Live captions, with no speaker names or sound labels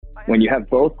When you have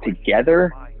both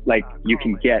together, like you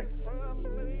get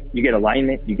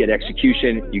alignment, you get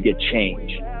execution, you get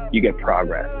change, you get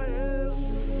progress.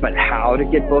 But how to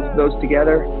get both of those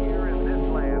together? Here in this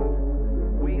land,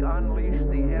 we unleash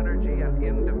the energy and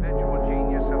individual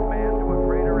genius of man to a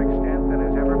greater extent than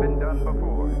has ever been done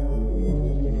before.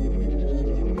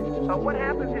 So what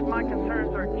happens if my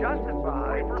concerns are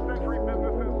justified? 21st century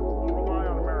businesses rely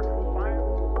on American science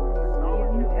and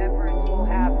These technology. efforts will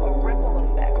have a ripple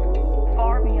effect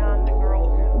far beyond the girls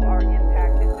who are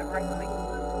impacted directly.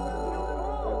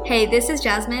 Hey, this is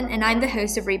Jasmine, and I'm the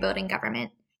host of Rebuilding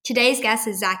Government. Today's guest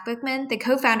is Zach Bookman, the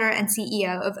co-founder and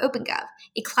CEO of OpenGov,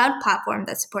 a cloud platform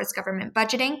that supports government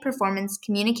budgeting, performance,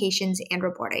 communications, and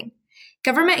reporting.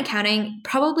 Government accounting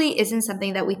probably isn't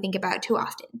something that we think about too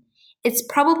often. It's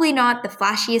probably not the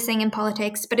flashiest thing in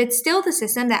politics, but it's still the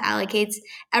system that allocates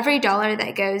every dollar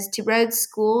that goes to roads,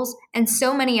 schools, and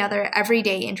so many other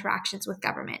everyday interactions with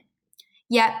government.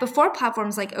 Yet, before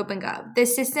platforms like OpenGov, the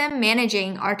system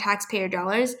managing our taxpayer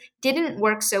dollars didn't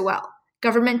work so well.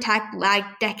 Government tech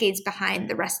lagged decades behind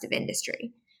the rest of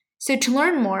industry. So to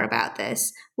learn more about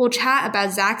this, we'll chat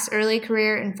about Zach's early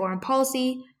career in foreign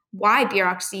policy, why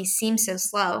bureaucracy seems so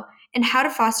slow, and how to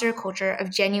foster a culture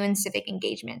of genuine civic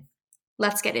engagement.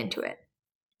 Let's get into it.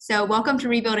 So welcome to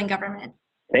Rebuilding Government.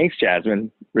 Thanks,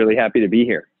 Jasmine. Really happy to be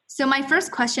here. So my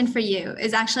first question for you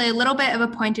is actually a little bit of a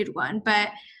pointed one, but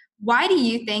why do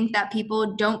you think that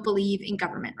people don't believe in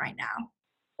government right now?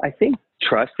 I think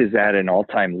trust is at an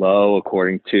all-time low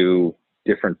according to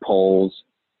different polls.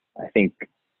 I think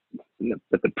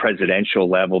at the presidential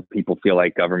level, people feel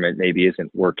like government maybe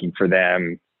isn't working for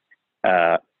them.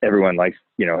 Everyone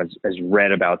has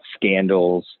read about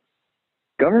scandals.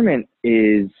 Government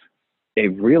is a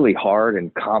really hard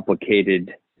and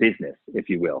complicated business, if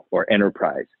you will, or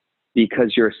enterprise,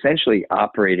 because you're essentially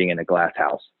operating in a glass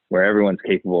house where everyone's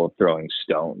capable of throwing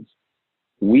stones.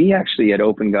 We actually at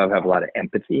OpenGov have a lot of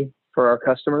empathy for our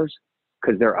customers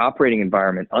because their operating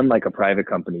environment, unlike a private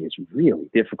company, is really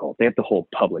difficult. They have to hold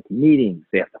public meetings.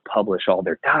 They have to publish all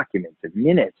their documents and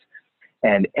minutes,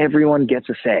 and everyone gets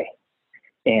a say.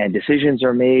 And decisions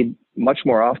are made much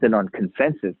more often on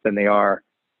consensus than they are,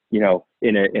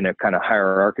 in a kind of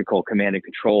hierarchical command and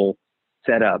control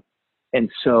setup. And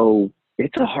so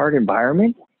it's a hard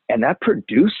environment, and that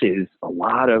produces a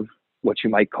lot of what you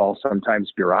might call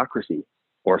sometimes bureaucracy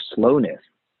or slowness.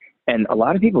 And a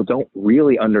lot of people don't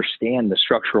really understand the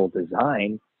structural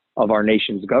design of our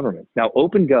nation's government. Now,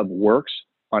 OpenGov works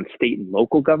on state and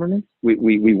local governments.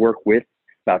 We work with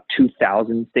about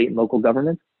 2,000 state and local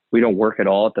governments. We don't work at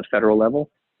all at the federal level,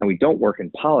 and we don't work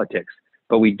in politics,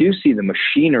 but we do see the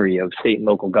machinery of state and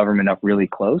local government up really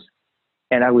close.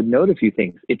 And I would note a few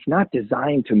things. It's not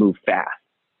designed to move fast.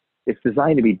 It's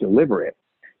designed to be deliberate.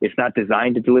 It's not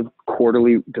designed to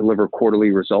deliver quarterly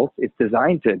results. It's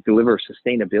designed to deliver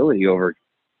sustainability over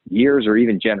years or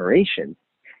even generations.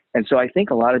 And so I think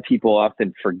a lot of people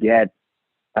often forget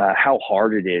how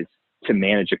hard it is to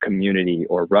manage a community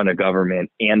or run a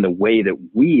government and the way that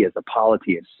we as a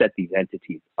polity have set these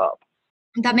entities up.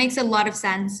 That makes a lot of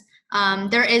sense.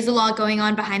 There is a lot going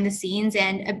on behind the scenes,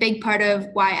 and a big part of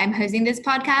why I'm hosting this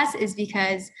podcast is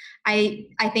because I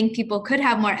think people could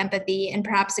have more empathy and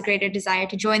perhaps a greater desire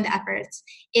to join the efforts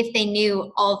if they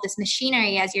knew all of this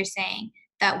machinery, as you're saying,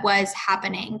 that was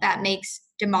happening, that makes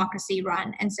democracy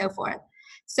run and so forth.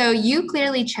 So you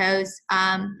clearly chose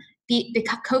the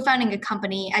co-founding a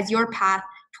company as your path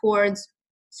towards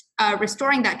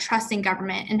restoring that trust in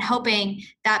government and helping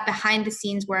that behind the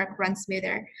scenes work run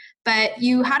smoother. But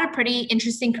you had a pretty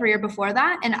interesting career before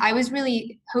that, and I was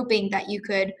really hoping that you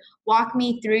could walk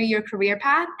me through your career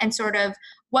path and sort of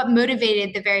what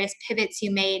motivated the various pivots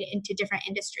you made into different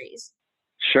industries.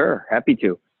 Sure, happy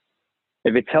to.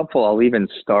 If it's helpful, I'll even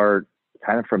start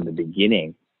kind of from the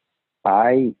beginning.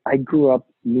 I grew up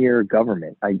near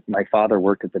government. My father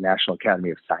worked at the National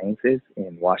Academy of Sciences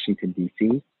in Washington,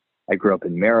 D.C. I grew up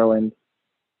in Maryland,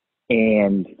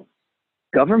 and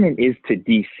government is to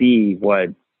DC what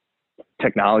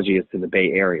technology is to the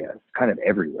Bay Area. It's kind of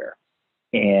everywhere.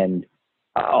 And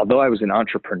although I was an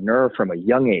entrepreneur from a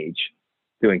young age,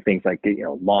 doing things like,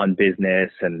 lawn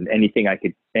business and anything I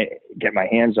could get my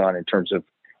hands on in terms of,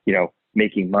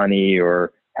 making money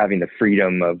or having the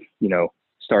freedom of,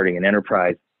 starting an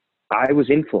enterprise, I was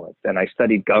influenced. And I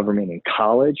studied government in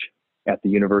college at the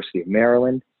University of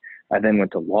Maryland. I then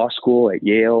went to law school at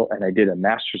Yale, and I did a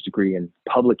master's degree in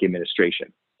public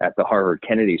administration at the Harvard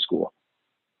Kennedy School.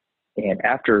 And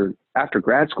after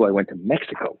grad school, I went to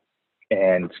Mexico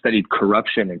and studied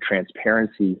corruption and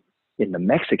transparency in the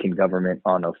Mexican government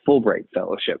on a Fulbright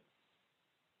fellowship.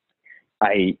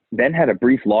 I then had a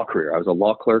brief law career. I was a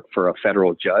law clerk for a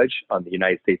federal judge on the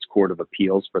United States Court of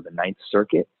Appeals for the Ninth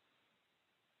Circuit,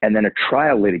 and then a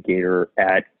trial litigator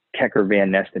at Kecker Van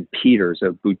Nest and Peters,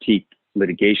 a boutique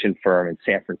litigation firm in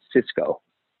San Francisco.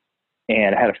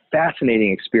 And I had a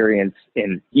fascinating experience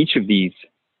in each of these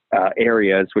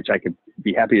areas, which I could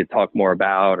be happy to talk more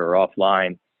about or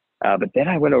offline. But then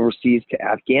I went overseas to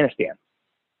Afghanistan,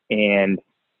 and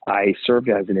I served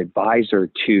as an advisor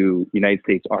to United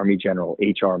States Army General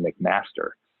H.R.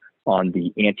 McMaster on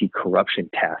the Anti-Corruption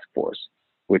Task Force,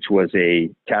 which was a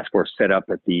task force set up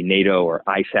at the NATO or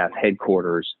ISAF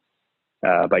headquarters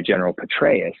by General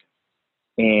Petraeus.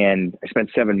 And I spent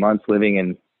 7 months living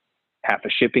in half a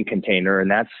shipping container,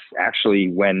 and that's actually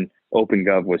when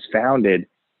OpenGov was founded.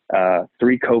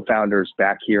 3 co-founders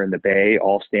back here in the Bay,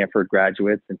 all Stanford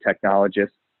graduates and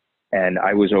technologists, and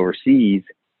I was overseas,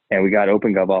 and we got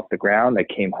OpenGov off the ground. I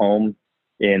came home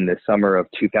in the summer of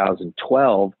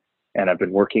 2012, and I've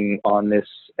been working on this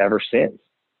ever since.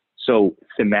 So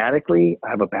thematically, I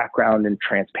have a background in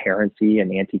transparency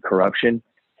and anti-corruption.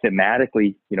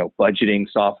 Thematically, budgeting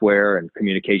software and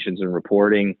communications and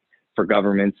reporting for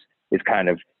governments is kind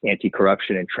of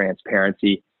anti-corruption and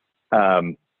transparency.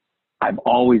 I've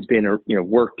always been,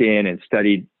 worked in and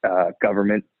studied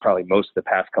government probably most of the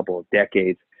past couple of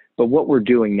decades. But what we're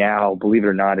doing now, believe it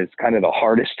or not, is kind of the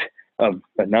hardest of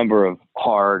a number of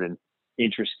hard and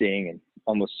interesting and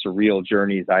almost surreal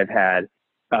journeys I've had.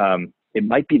 It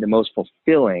might be the most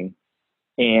fulfilling,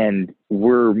 and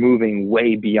we're moving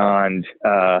way beyond,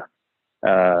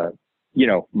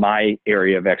 my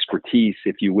area of expertise,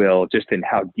 if you will, just in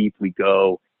how deep we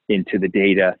go into the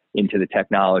data, into the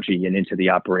technology, and into the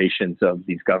operations of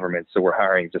these governments. So we're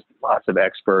hiring just lots of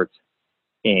experts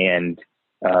and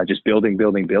just building.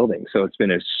 So it's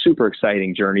been a super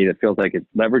exciting journey that feels like it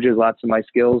leverages lots of my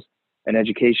skills and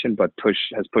education, but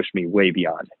has pushed me way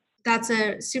beyond. That's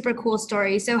a super cool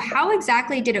story. So how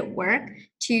exactly did it work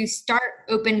to start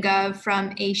OpenGov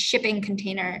from a shipping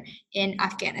container in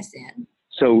Afghanistan?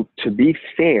 So to be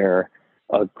fair,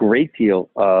 a great deal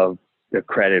of the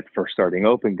credit for starting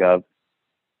OpenGov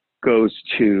goes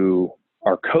to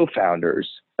our co-founders.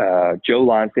 Joe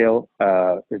Lonsdale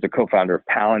is a co-founder of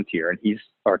Palantir, and he's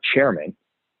our chairman.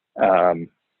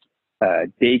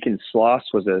 Dakin Sloss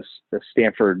was a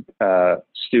Stanford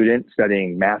student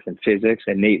studying math and physics,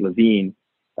 and Nate Levine,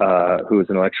 who was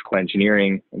an electrical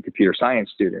engineering and computer science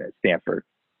student at Stanford.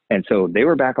 And so they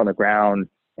were back on the ground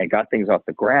and got things off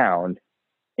the ground,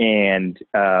 and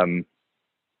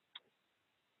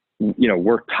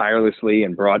worked tirelessly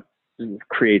and brought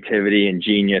creativity and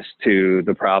genius to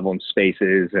the problem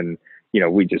spaces, and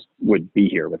we just would be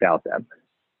here without them.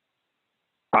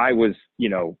 I was,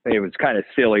 it was kind of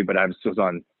silly, but I was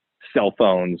on cell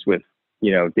phones with,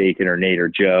 Dakin or Nate or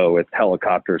Joe with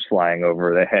helicopters flying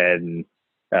over the head. And,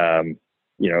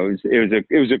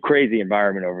 it was a crazy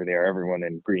environment over there. Everyone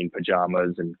in green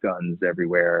pajamas and guns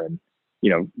everywhere, and,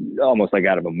 almost like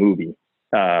out of a movie.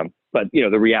 But,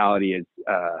 the reality is,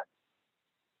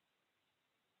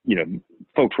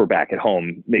 folks were back at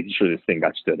home making sure this thing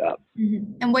got stood up.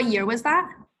 Mm-hmm. And what year was that?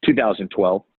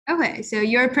 2012. Okay, so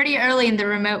you're pretty early in the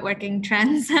remote working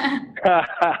trends.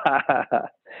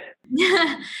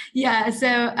 Yeah,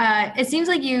 so it seems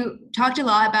like you talked a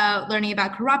lot about learning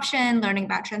about corruption, learning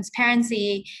about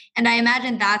transparency, and I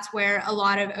imagine that's where a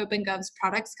lot of OpenGov's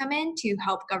products come in to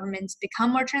help governments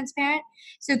become more transparent.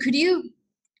 So could you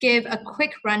give a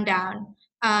quick rundown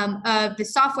of the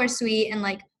software suite and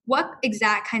what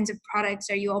exact kinds of products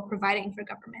are you all providing for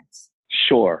governments?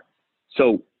 Sure.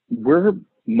 So we're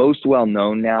most well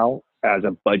known now as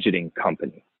a budgeting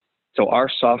company. So our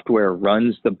software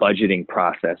runs the budgeting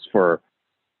process for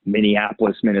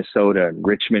Minneapolis, Minnesota, and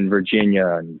Richmond,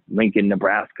 Virginia, and Lincoln,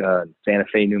 Nebraska, and Santa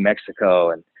Fe, New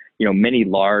Mexico, and many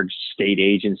large state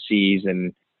agencies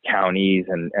and counties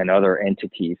and other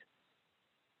entities.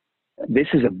 This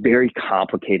is a very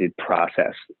complicated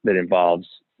process that involves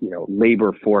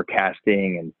labor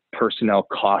forecasting and personnel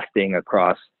costing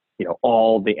across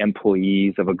all the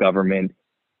employees of a government.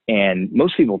 And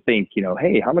most people think,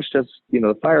 hey, how much does,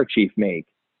 the fire chief make?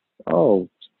 Oh,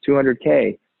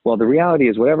 $200K. Well, the reality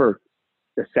is whatever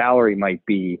the salary might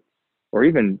be, or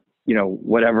even,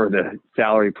 whatever the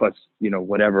salary plus,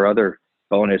 whatever other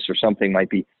bonus or something might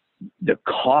be, the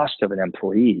cost of an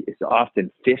employee is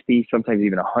often 50, sometimes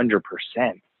even 100%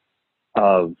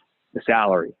 of the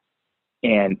salary.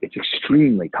 And it's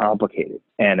extremely complicated.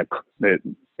 And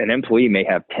an employee may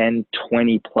have 10,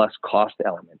 20 plus cost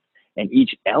elements. And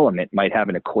each element might have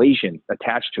an equation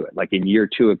attached to it. Like in year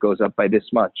 2, it goes up by this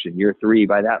much. In year 3,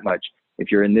 by that much.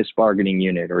 If you're in this bargaining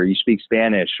unit, or you speak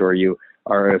Spanish, or you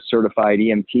are a certified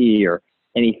EMT, or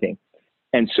anything.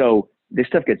 And so this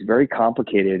stuff gets very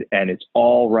complicated, and it's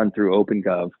all run through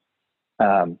OpenGov.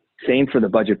 Same for the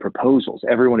budget proposals.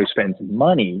 Everyone who spends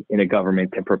money in a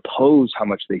government can propose how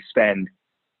much they spend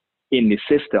in the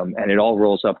system, and it all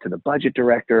rolls up to the budget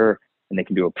director, and they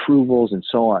can do approvals and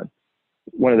so on.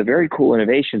 One of the very cool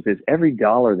innovations is every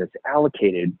dollar that's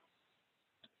allocated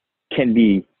can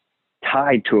be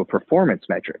tied to a performance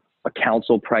metric, a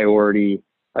council priority,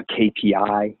 a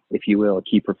KPI, if you will, a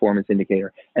key performance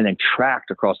indicator, and then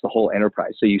tracked across the whole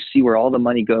enterprise. So you see where all the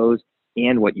money goes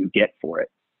and what you get for it.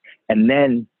 And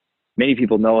then many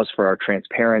people know us for our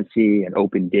transparency and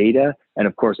open data. And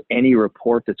of course, any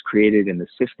report that's created in the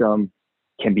system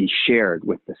can be shared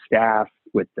with the staff,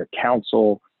 with the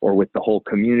council, or with the whole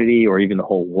community, or even the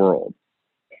whole world.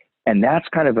 And that's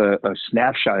kind of a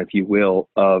snapshot, if you will,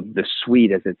 of the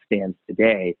suite as it stands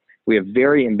today. We have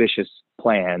very ambitious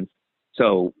plans.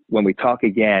 So when we talk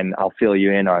again, I'll fill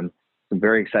you in on some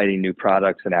very exciting new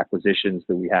products and acquisitions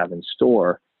that we have in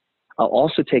store. I'll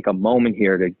also take a moment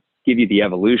here to give you the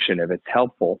evolution if it's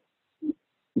helpful.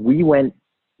 We went,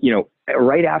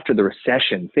 right after the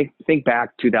recession, think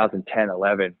back 2010,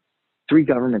 11, 3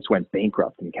 governments went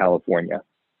bankrupt in California.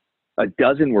 A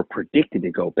dozen were predicted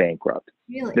to go bankrupt.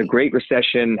 Really? The Great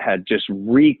Recession had just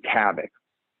wreaked havoc,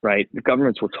 right? The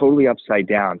governments were totally upside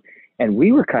down. And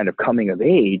we were kind of coming of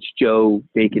age, Joe,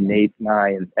 Bacon, Nate, and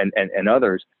I, and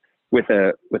others, with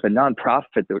a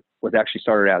nonprofit that was actually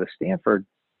started out of Stanford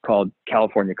called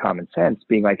California Common Sense,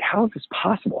 being like, how is this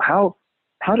possible? How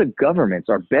do governments,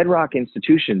 our bedrock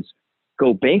institutions,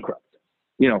 go bankrupt?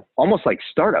 Almost like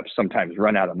startups sometimes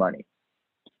run out of money.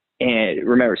 And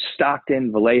remember,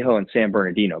 Stockton, Vallejo, and San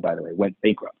Bernardino, by the way, went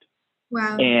bankrupt.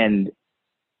 Wow. And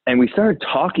we started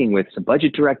talking with some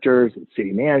budget directors and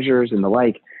city managers and the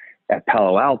like at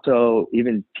Palo Alto,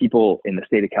 even people in the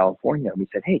state of California. We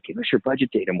said, hey, give us your budget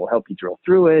data and we'll help you drill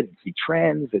through it and see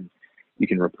trends, and you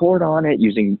can report on it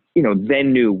using,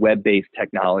 then new web-based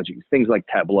technologies, things like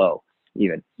Tableau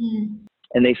even.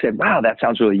 And they said, wow, that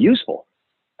sounds really useful.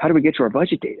 How do we get to our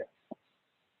budget data?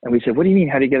 And we said, what do you mean,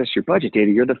 how do you get us your budget data?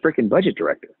 You're the freaking budget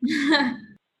director.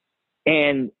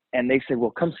 And they said, well,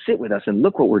 come sit with us and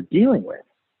look what we're dealing with.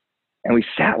 And we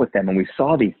sat with them and we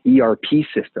saw these ERP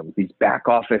systems, these back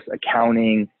office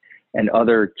accounting and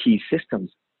other key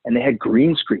systems. And they had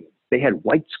green screens. They had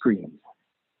white screens.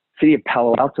 City of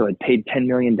Palo Alto had paid $10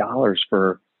 million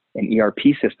for an ERP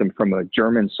system from a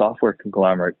German software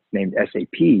conglomerate named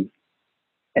SAP.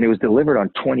 And it was delivered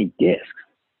on 20 disks.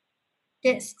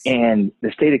 And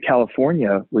the state of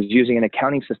California was using an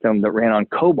accounting system that ran on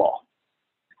COBOL.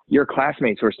 Your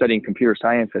classmates who are studying computer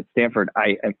science at Stanford,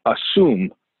 I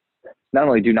assume, not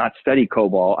only do not study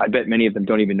COBOL, I bet many of them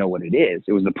don't even know what it is.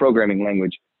 It was the programming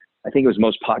language, I think it was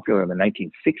most popular in the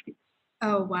 1960s.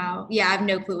 Oh, wow. Yeah, I have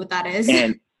no clue what that is.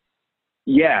 And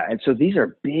so these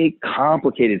are big,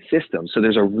 complicated systems. So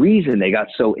there's a reason they got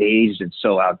so aged and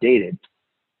so outdated.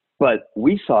 But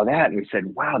we saw that and we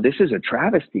said, wow, this is a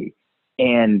travesty.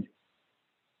 And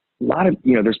a lot of,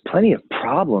 there's plenty of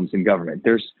problems in government.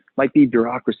 There's might be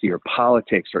bureaucracy or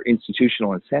politics or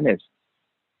institutional incentives,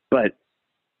 but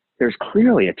there's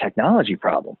clearly a technology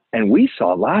problem. And we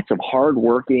saw lots of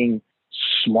hardworking,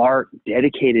 smart,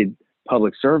 dedicated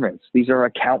public servants. These are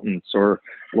accountants or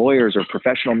lawyers or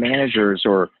professional managers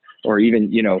or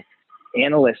even,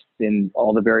 analysts in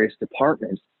all the various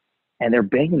departments. And they're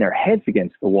banging their heads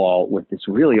against the wall with this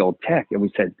really old tech. And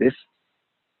we said,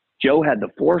 Joe had the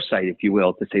foresight, if you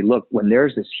will, to say, look, when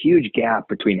there's this huge gap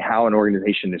between how an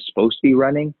organization is supposed to be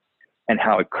running and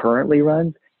how it currently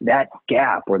runs, that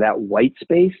gap or that white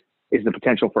space is the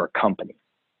potential for a company.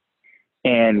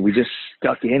 And we just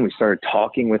stuck in. We started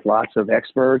talking with lots of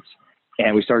experts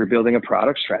and we started building a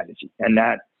product strategy. And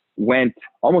that went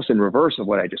almost in reverse of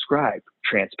what I described: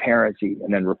 transparency,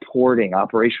 and then reporting,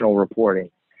 operational reporting,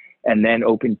 and then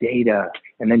open data,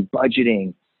 and then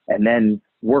budgeting, and then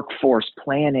workforce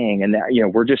planning. And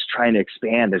that, we're just trying to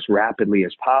expand as rapidly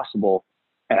as possible.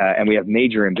 And we have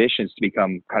major ambitions to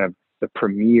become kind of the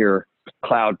premier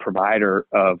cloud provider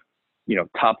of,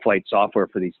 top flight software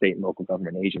for these state and local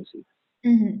government agencies.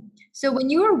 Mm-hmm. So when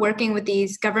you were working with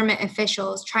these government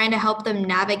officials, trying to help them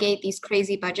navigate these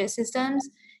crazy budget systems,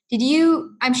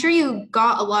 I'm sure you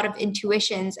got a lot of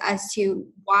intuitions as to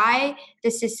why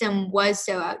the system was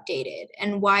so outdated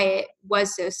and why it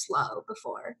was so slow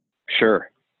before.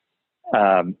 Sure.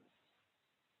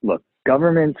 Look,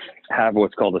 governments have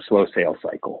what's called a slow sales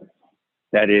cycle.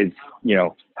 That is,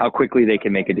 how quickly they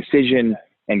can make a decision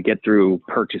and get through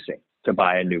purchasing to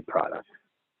buy a new product.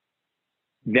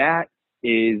 That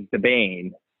is the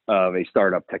bane of a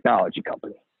startup technology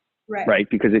company, right?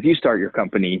 Because if you start your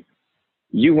company,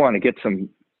 you want to get some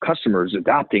customers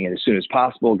adopting it as soon as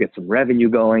possible, get some revenue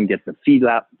going, get the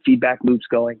feedback loops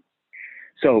going.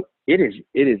 So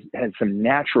it has some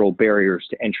natural barriers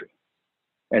to entry,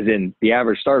 as in the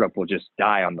average startup will just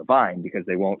die on the vine because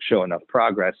they won't show enough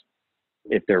progress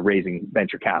if they're raising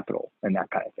venture capital and that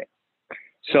kind of thing.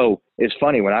 So it's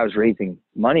funny, when I was raising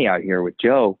money out here with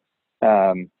Joe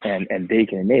and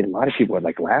Bacon and Nate, a lot of people would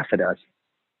like laugh at us.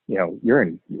 You know,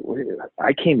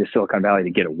 I came to Silicon Valley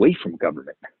to get away from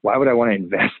government. Why would I want to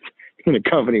invest in a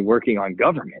company working on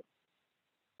government?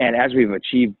 And as we've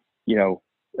achieved,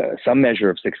 some measure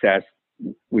of success,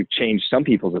 we've changed some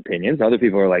people's opinions. Other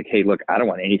people are like, hey, look, I don't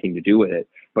want anything to do with it.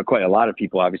 But quite a lot of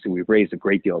people, obviously, we've raised a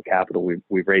great deal of capital.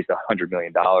 We've raised $100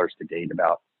 million to date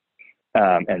about,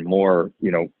 and more,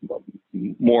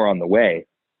 more on the way.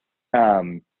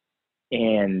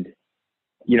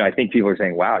 I think people are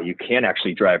saying, wow, you can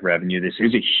actually drive revenue. This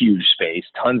is a huge space.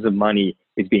 Tons of money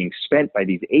is being spent by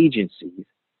these agencies,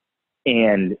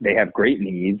 and they have great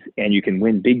needs, and you can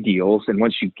win big deals. And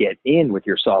once you get in with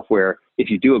your software, if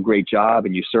you do a great job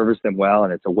and you service them well,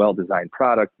 and it's a well-designed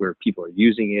product where people are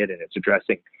using it and it's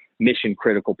addressing mission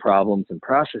critical problems and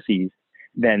processes,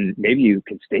 then maybe you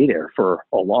can stay there for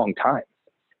a long time.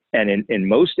 And in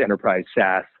most enterprise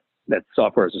SaaS, that's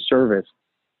software as a service,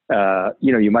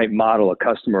 you might model a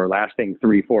customer lasting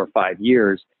 3, 4, 5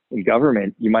 years. In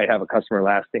government, you might have a customer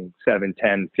lasting 7,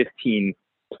 10, 15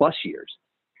 plus years.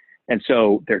 And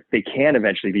so they can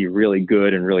eventually be really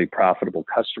good and really profitable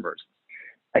customers.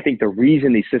 I think the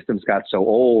reason these systems got so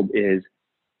old is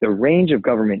the range of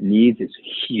government needs is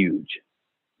huge.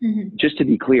 Mm-hmm. Just to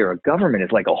be clear, a government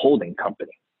is like a holding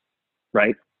company,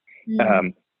 right? Mm-hmm.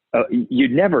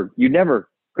 You'd never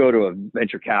go to a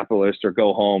venture capitalist or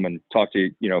go home and talk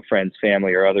to, friends,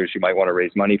 family, or others you might want to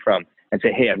raise money from and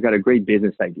say, hey, I've got a great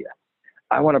business idea.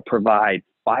 I want to provide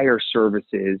fire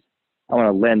services. I want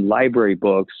to lend library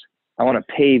books. I want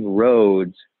to pave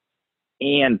roads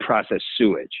and process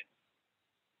sewage.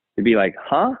 To be like,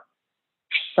 huh?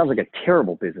 Sounds like a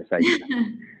terrible business idea.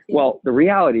 Well, the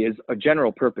reality is a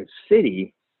general purpose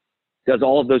city does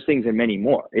all of those things and many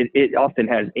more. It often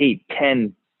has 8,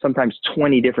 10, sometimes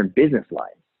 20 different business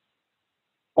lines,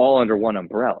 all under one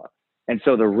umbrella. And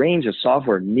so the range of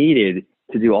software needed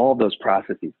to do all of those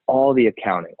processes, all the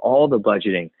accounting, all the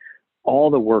budgeting, all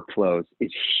the workflows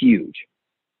is huge.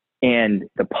 And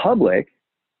the public,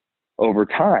 over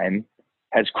time,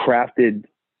 has crafted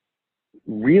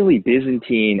really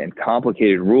Byzantine and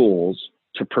complicated rules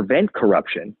to prevent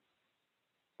corruption.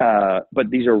 But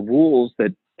these are rules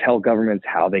that tell governments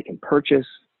how they can purchase,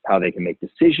 how they can make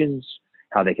decisions,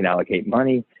 how they can allocate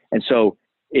money. And so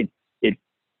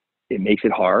it makes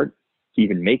it hard to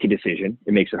even make a decision.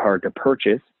 It makes it hard to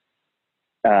purchase.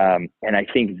 And I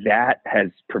think that has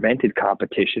prevented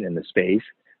competition in the space,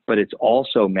 but it's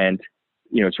also meant,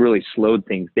 it's really slowed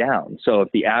things down. So if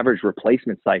the average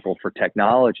replacement cycle for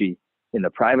technology in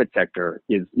the private sector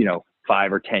is,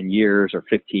 5 or 10 years or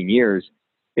 15 years,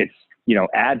 it's,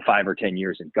 add 5 or 10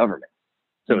 years in government.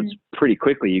 So it's pretty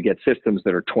quickly you get systems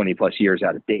that are 20 plus years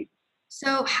out of date.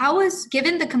 So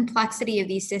given the complexity of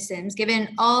these systems,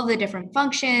 given all the different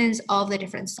functions, all the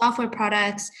different software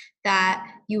products that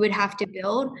you would have to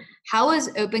build, how is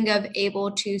OpenGov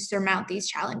able to surmount these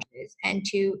challenges and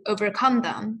to overcome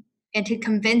them and to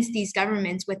convince these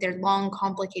governments with their long,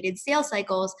 complicated sales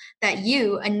cycles that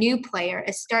you, a new player,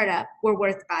 a startup, were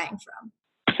worth buying from?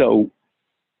 So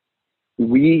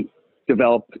we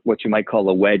developed what you might call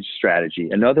a wedge strategy.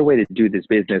 Another way to do this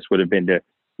business would have been to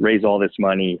raise all this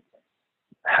money,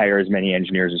 hire as many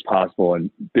engineers as possible,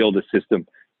 and build a system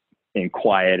in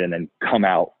quiet and then come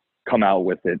out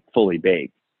with it fully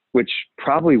baked, which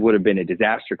probably would have been a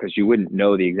disaster because you wouldn't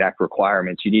know the exact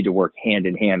requirements. You need to work hand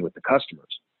in hand with the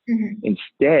customers. Mm-hmm.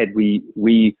 Instead,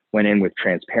 we went in with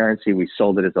transparency. We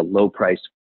sold it as a low price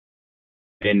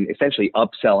and essentially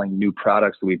upselling new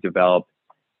products that we've developed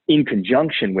in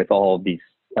conjunction with all of these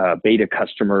beta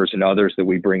customers and others that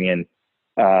we bring in.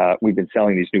 We've been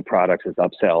selling these new products as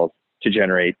upsells to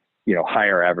generate,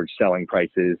 higher average selling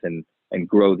prices and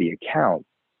grow the account.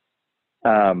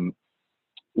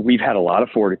 We've had a lot of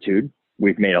fortitude.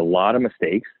 We've made a lot of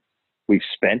mistakes. We've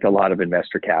spent a lot of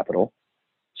investor capital.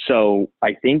 So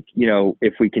I think,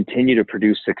 if we continue to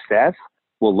produce success,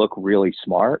 we'll look really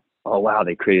smart. Oh, wow,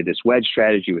 they created this wedge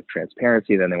strategy with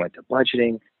transparency. Then they went to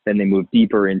budgeting. Then they moved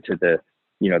deeper into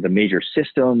the major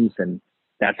systems, and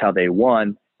that's how they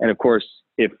won. And of course,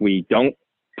 if we don't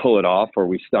pull it off or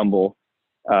we stumble,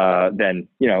 then,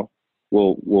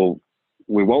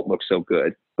 we won't look so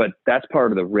good. But that's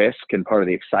part of the risk and part of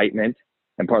the excitement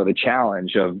and part of the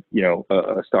challenge of,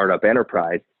 a startup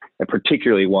enterprise, and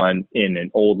particularly one in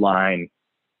an old line,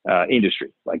 industry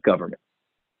like government.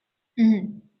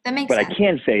 Mm-hmm. That makes But sense. I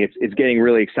can say it's getting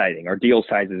really exciting. Our deal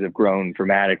sizes have grown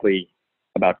dramatically.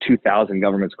 About 2,000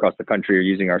 governments across the country are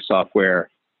using our software.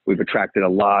 We've attracted a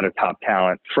lot of top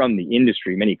talent from the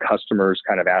industry. Many customers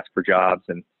kind of ask for jobs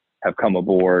and have come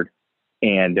aboard.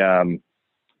 And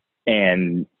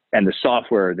the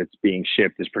software that's being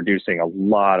shipped is producing a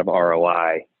lot of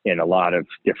ROI in a lot of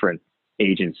different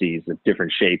agencies of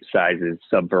different shapes, sizes,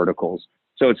 sub-verticals.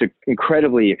 So it's an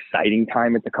incredibly exciting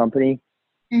time at the company.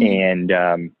 Mm-hmm.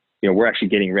 And, we're actually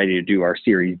getting ready to do our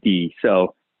Series D.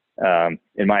 So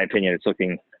in my opinion, it's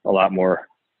looking a lot more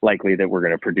likely that we're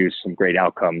going to produce some great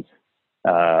outcomes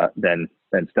than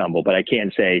stumble. But I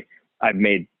can say as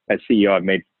CEO, I've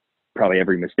made probably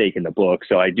every mistake in the book.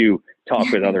 So I do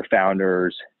talk with other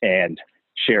founders and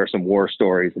share some war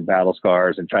stories and battle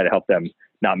scars and try to help them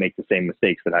not make the same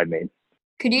mistakes that I've made.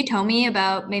 Could you tell me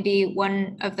about maybe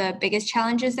one of the biggest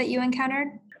challenges that you encountered?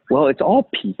 Well, it's all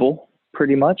people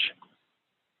pretty much.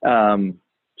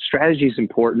 Strategy is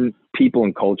important. People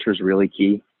and culture is really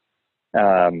key.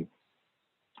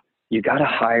 You got to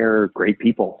hire great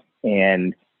people,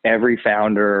 and every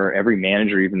founder, every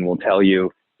manager even will tell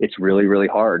you it's really, really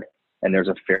hard. And there's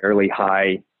a fairly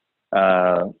high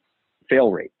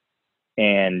fail rate.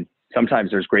 And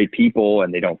sometimes there's great people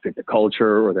and they don't fit the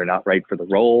culture or they're not right for the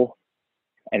role.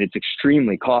 And it's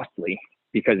extremely costly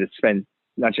because it spends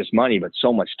not just money, but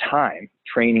so much time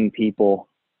training people.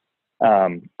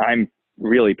 I'm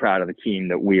really proud of the team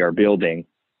that we are building.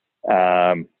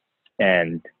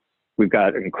 And we've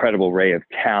got an incredible array of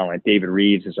talent. David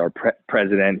Reeves is our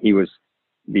president. He was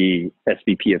the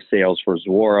SVP of sales for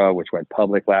Zuora, which went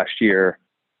public last year.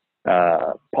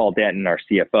 Paul Denton, our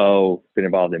CFO, been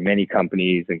involved in many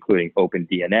companies, including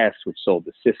OpenDNS, which sold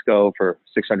to Cisco for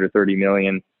 $630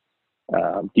 million.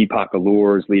 Deepak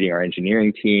Allure is leading our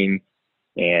engineering team,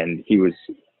 and he was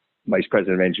vice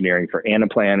president of engineering for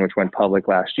Anaplan, which went public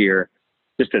last year.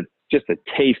 Just a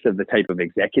taste of the type of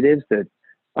executives that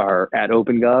are at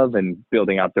OpenGov and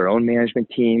building out their own management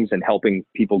teams and helping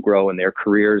people grow in their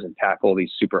careers and tackle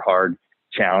these super hard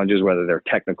challenges, whether they're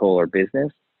technical or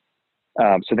business.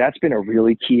 So that's been a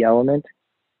really key element.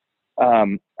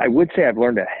 I would say I've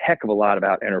learned a heck of a lot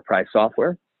about enterprise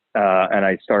software, and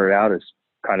I started out as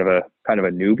kind of a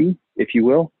newbie, if you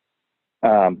will.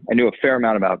 I knew a fair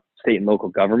amount about state and local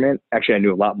government. Actually, I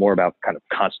knew a lot more about kind of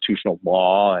constitutional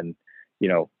law and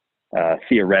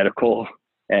theoretical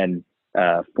and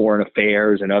foreign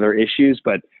affairs and other issues.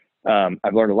 But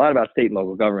I've learned a lot about state and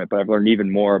local government, but I've learned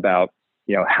even more about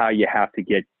how you have to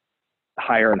get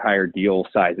higher and higher deal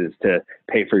sizes to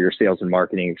pay for your sales and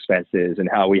marketing expenses, and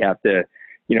how we have to,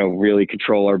 really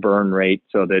control our burn rate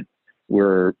so that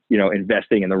we're,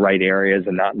 investing in the right areas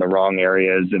and not in the wrong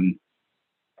areas.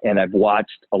 And I've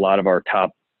watched a lot of our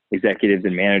top executives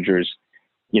and managers,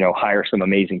 hire some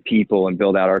amazing people and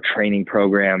build out our training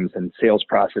programs and sales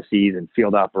processes and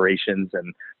field operations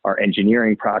and our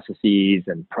engineering processes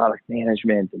and product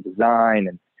management and design.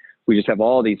 And we just have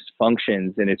all these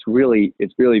functions, and it's really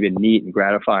been neat and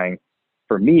gratifying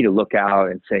for me to look out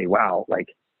and say, wow, like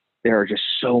there are just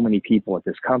so many people at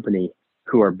this company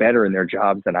who are better in their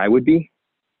jobs than I would be.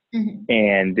 Mm-hmm.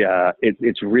 And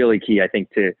it's really key, I think,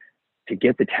 to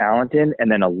get the talent in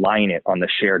and then align it on the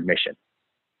shared mission.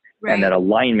 Right. And that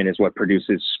alignment is what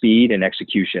produces speed and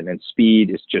execution, and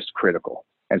speed is just critical.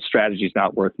 And strategy is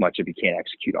not worth much if you can't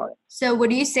execute on it. So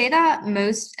would you say that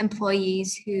most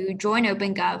employees who join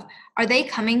OpenGov, are they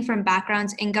coming from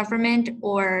backgrounds in government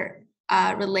or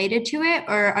related to it,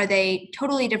 or are they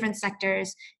totally different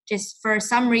sectors? Just for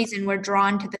some reason, we're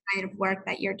drawn to the kind of work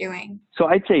that you're doing. So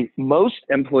I'd say most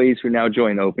employees who now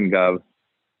join OpenGov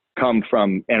come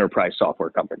from enterprise software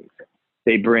companies.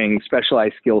 They bring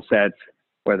specialized skill sets,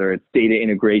 whether it's data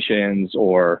integrations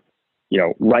or,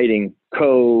 writing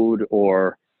code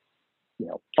or,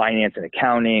 finance and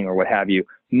accounting or what have you.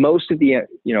 Most of the,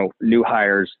 new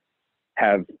hires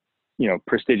have,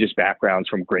 prestigious backgrounds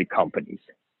from great companies.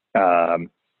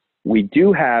 We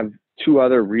do have two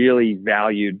other really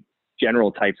valued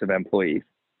general types of employees.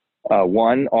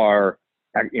 One are,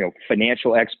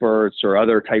 financial experts or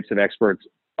other types of experts,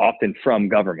 often from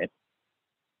government.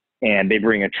 And they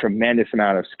bring a tremendous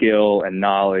amount of skill and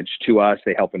knowledge to us.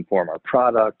 They help inform our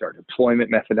product, our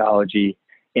deployment methodology,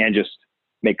 and just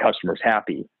make customers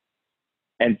happy.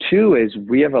 And two is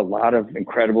we have a lot of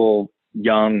incredible,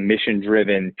 young,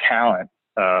 mission-driven talent.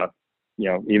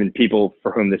 Even people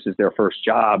for whom this is their first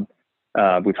job.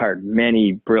 We've hired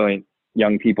many brilliant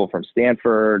young people from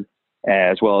Stanford,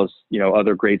 as well as,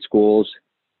 other great schools.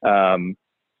 And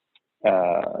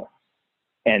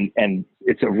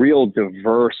it's a real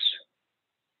diverse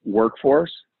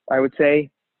workforce, I would say.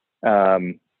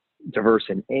 diverse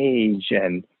in age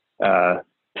and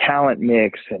talent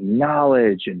mix and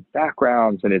knowledge and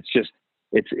backgrounds. And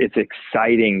it's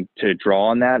exciting to draw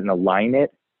on that and align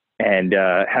it and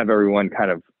have everyone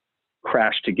kind of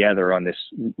crash together on this,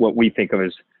 what we think of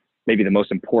as maybe the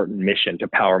most important mission to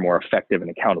power more effective and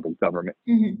accountable government.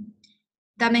 Mm-hmm.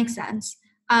 That makes sense.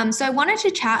 So I wanted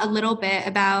to chat a little bit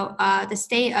about the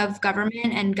state of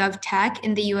government and GovTech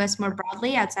in the U.S. more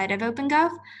broadly outside of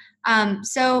OpenGov.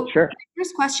 So Sure. my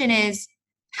first question is,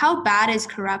 how bad is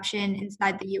corruption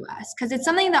inside the U.S.? Because it's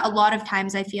something that a lot of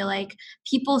times I feel like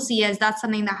people see as that's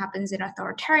something that happens in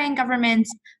authoritarian governments.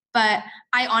 But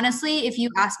I honestly, if you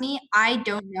ask me, I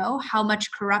don't know how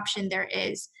much corruption there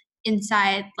is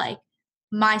inside like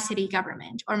my city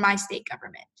government or my state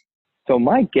government. So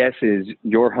my guess is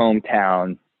your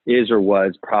hometown is or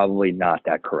was probably not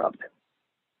that corrupt.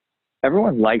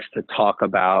 Everyone likes to talk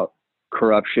about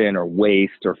corruption or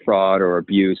waste or fraud or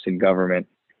abuse in government,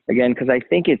 again, because I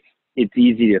think it's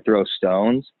easy to throw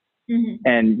stones. Mm-hmm.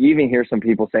 And you even hear some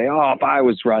people say, oh, if I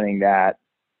was running that,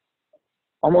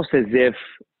 almost as if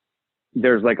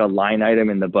there's like a line item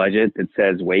in the budget that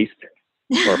says waste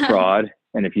or fraud.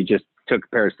 And if you just took a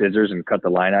pair of scissors and cut the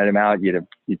line item out, you'd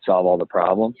solve all the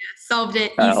problems. Yeah, solved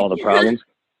it easy. All the problems.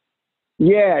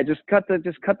 Yeah, just cut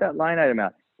that line item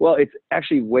out. Well, it's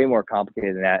actually way more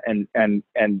complicated than that.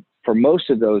 And for most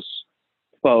of those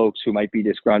folks who might be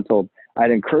disgruntled,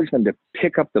 I'd encourage them to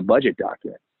pick up the budget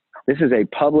document. This is a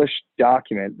published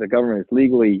document. The government is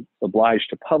legally obliged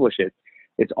to publish it.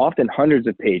 It's often hundreds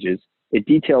of pages. It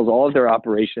details all of their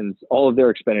operations, all of their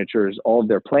expenditures, all of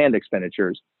their planned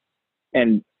expenditures.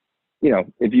 And, you know,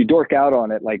 if you dork out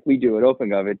on it like we do at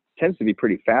OpenGov, it tends to be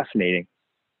pretty fascinating.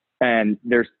 And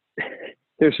there's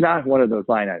not one of those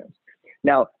line items.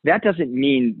 Now, that doesn't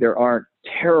mean there aren't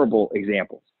terrible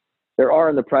examples. There are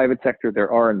in the private sector,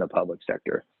 there are in the public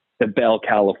sector. The Bell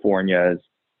Californias,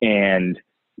 and,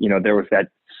 you know, there was that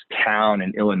town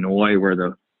in Illinois where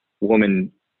the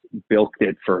woman bilked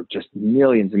it for just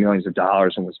millions and millions of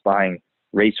dollars and was buying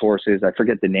racehorses. I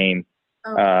forget the name,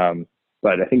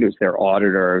 but I think it was their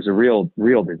auditor. It was a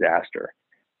real disaster.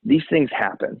 These things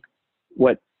happen.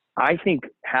 What I think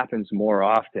happens more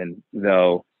often,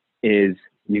 though, is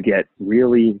you get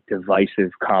really divisive,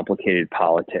 complicated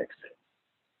politics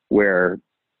where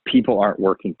people aren't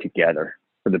working together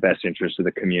for the best interest of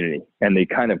the community, and they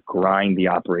kind of grind the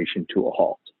operation to a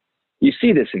halt. You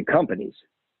see this in companies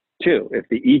too. If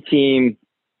the E-team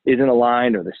isn't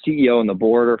aligned, or the CEO and the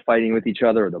board are fighting with each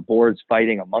other, or the board's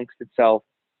fighting amongst itself,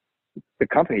 the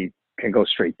company can go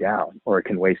straight down, or it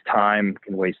can waste time,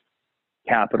 can waste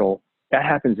capital. That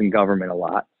happens in government a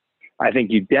lot. I think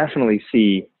you definitely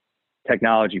see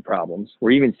technology problems.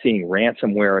 We're even seeing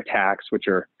ransomware attacks, which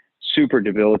are super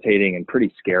debilitating and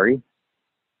pretty scary.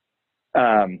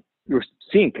 We're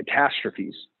seeing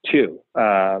catastrophes too.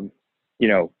 You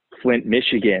know, Flint,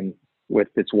 Michigan, with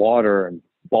its water, and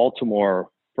Baltimore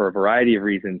for a variety of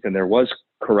reasons. And there was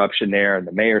corruption there, and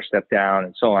the mayor stepped down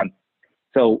and so on.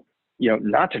 So, you know,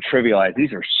 not to trivialize,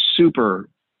 these are super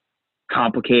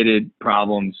complicated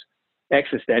problems,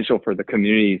 existential for the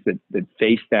communities that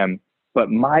face them. But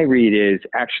my read is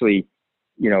actually,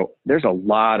 you know, there's a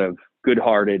lot of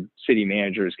good-hearted city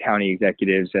managers, county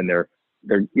executives, and they're,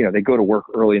 you know, they go to work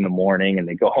early in the morning and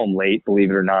they go home late,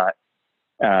 believe it or not.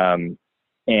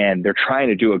 And they're trying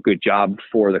to do a good job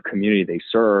for the community they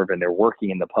serve, and they're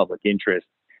working in the public interest.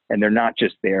 And they're not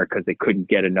just there because they couldn't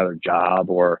get another job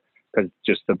or because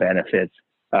just the benefits.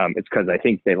 It's because I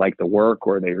think they like the work,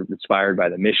 or they're inspired by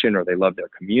the mission, or they love their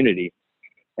community.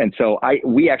 And so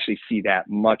we actually see that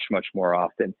much, much more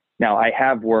often. Now, I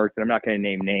have worked, and I'm not going to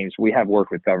name names, we have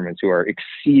worked with governments who are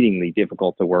exceedingly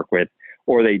difficult to work with,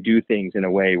 or they do things in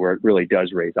a way where it really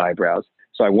does raise eyebrows.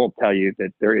 So I won't tell you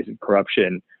that there isn't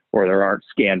corruption or there aren't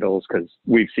scandals, because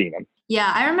we've seen them.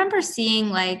 Yeah, I remember seeing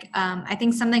like, I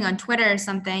think something on Twitter or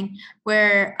something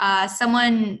where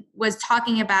someone was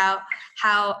talking about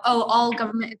how, all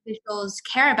government officials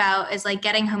care about is like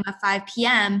getting home at 5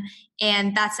 p.m.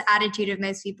 And that's the attitude of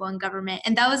most people in government.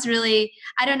 And that was really,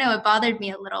 I don't know, it bothered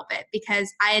me a little bit,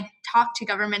 because I had talked to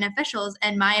government officials,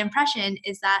 and my impression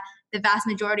is that the vast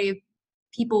majority of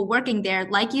people working there,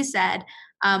 like you said,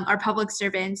 are public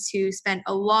servants who spent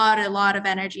a lot of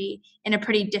energy in a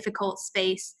pretty difficult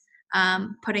space,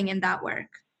 putting in that work.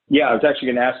 Yeah, I was actually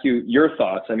going to ask you your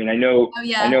thoughts. I mean, I know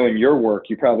in your work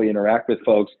you probably interact with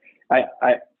folks.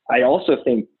 I also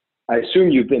think, I assume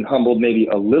you've been humbled maybe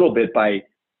a little bit by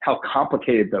how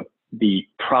complicated the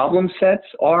problem sets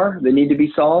are that need to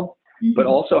be solved, mm-hmm. but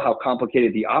also how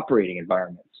complicated the operating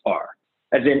environments are.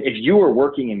 As in, if you are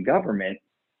working in government,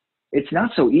 it's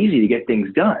not so easy to get things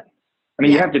done. I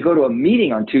mean, you have to go to a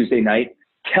meeting on Tuesday night,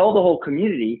 tell the whole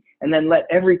community, and then let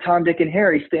every Tom, Dick, and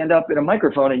Harry stand up in a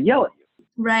microphone and yell at you.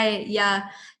 Right. Yeah.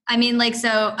 I mean, like,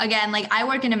 so again, like I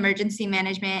work in emergency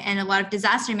management and a lot of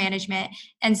disaster management.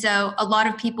 And so a lot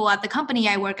of people at the company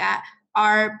I work at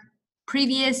are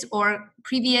previous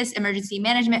emergency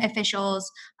management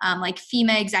officials, like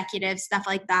FEMA executives, stuff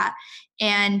like that.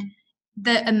 And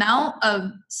the amount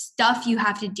of stuff you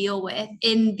have to deal with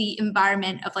in the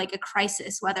environment of like a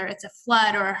crisis, whether it's a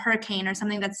flood or a hurricane or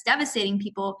something that's devastating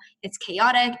people, it's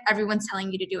chaotic. Everyone's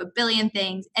telling you to do a billion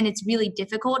things. And it's really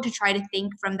difficult to try to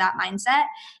think from that mindset,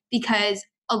 because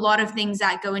a lot of things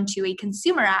that go into a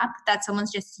consumer app that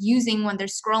someone's just using when they're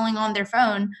scrolling on their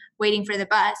phone, waiting for the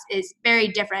bus, is very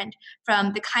different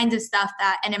from the kinds of stuff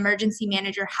that an emergency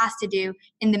manager has to do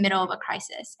in the middle of a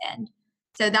crisis. And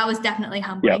so that was definitely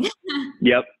humbling.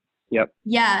 Yep.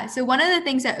 Yeah. So one of the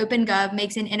things that OpenGov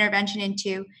makes an intervention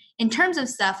into, in terms of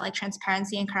stuff like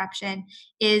transparency and corruption,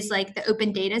 is like the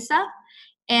open data stuff.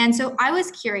 And so I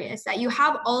was curious that you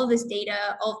have all of this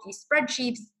data, all of these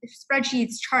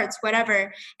spreadsheets, charts,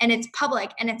 whatever, and it's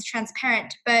public and it's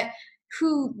transparent, but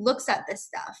who looks at this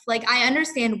stuff? Like, I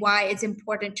understand why it's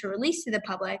important to release to the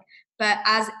public, but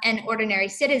as an ordinary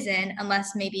citizen,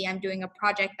 unless maybe I'm doing a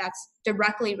project that's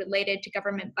directly related to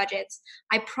government budgets,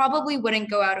 I probably wouldn't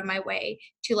go out of my way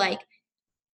to like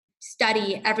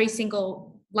study every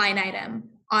single line item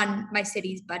on my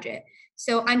city's budget.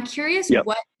 So I'm curious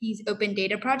what these open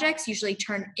data projects usually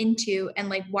turn into and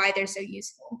like why they're so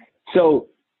useful. So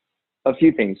a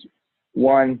few things.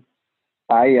 One,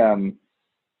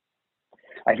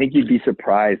 I think you'd be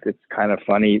surprised. It's kind of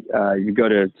funny. You go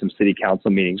to some city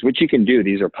council meetings, which you can do.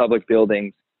 These are public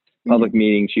buildings, public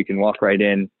meetings. You can walk right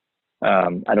in.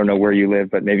 I don't know where you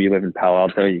live, but maybe you live in Palo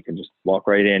Alto. You can just walk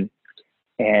right in.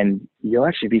 And you'll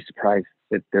actually be surprised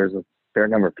that there's a fair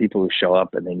number of people who show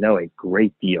up and they know a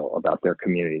great deal about their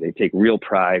community. They take real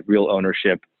pride, real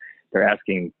ownership. They're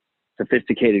asking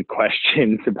sophisticated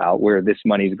questions about where this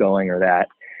money's going or that.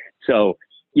 So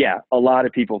yeah, a lot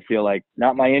of people feel like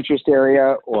not my interest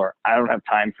area, or I don't have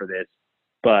time for this.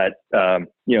 But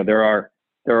there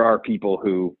are people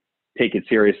who take it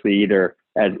seriously, either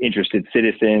as interested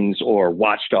citizens or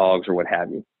watchdogs or what have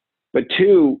you. But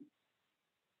two,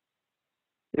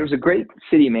 there was a great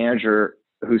city manager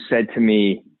who said to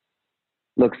me,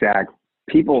 look, Zach,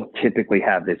 people typically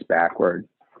have this backward.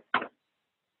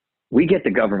 We get the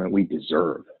government we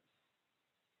deserve.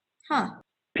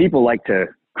 People like to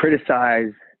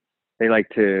criticize. They like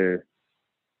to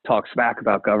talk smack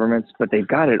about governments, but they've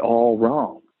got it all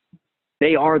wrong.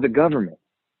 They are the government.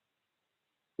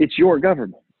 It's your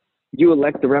government. You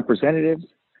elect the representatives.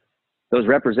 Those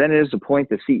representatives appoint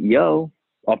the CEO,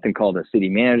 often called a city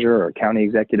manager or a county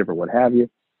executive or what have you.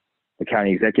 The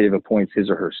county executive appoints his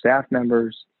or her staff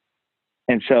members.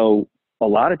 And so a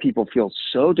lot of people feel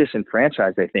so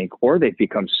disenfranchised, I think, or they've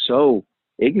become so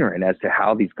ignorant as to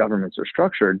how these governments are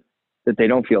structured that they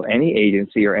don't feel any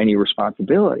agency or any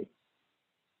responsibility.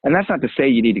 And that's not to say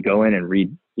you need to go in and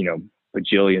read,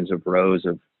 bajillions of rows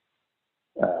of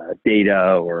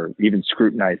data or even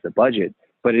scrutinize the budget.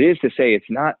 But it is to say it's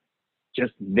not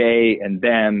just they and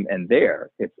them and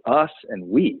their. It's us and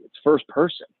we. It's first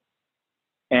person.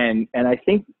 And I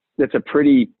think that's a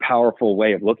pretty powerful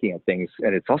way of looking at things.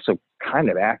 And it's also kind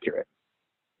of accurate.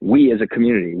 We as a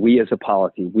community, we as a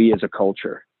polity, we as a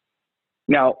culture.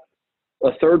 Now,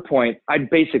 a third point, I'd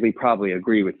basically probably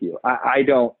agree with you. I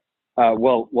don't,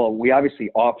 we obviously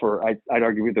offer, I'd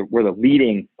argue we're the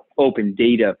leading open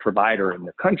data provider in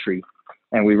the country.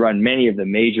 And we run many of the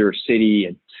major city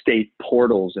and state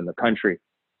portals in the country,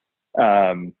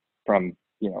 from,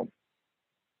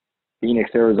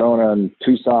 Phoenix, Arizona, and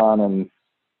Tucson, and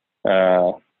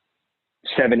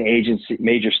 7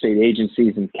 major state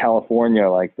agencies in California,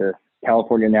 like the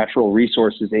California Natural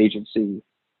Resources Agency,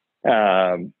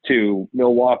 to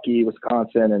Milwaukee,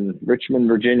 Wisconsin, and Richmond,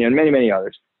 Virginia, and many, many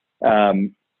others.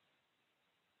 I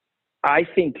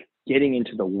think getting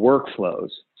into the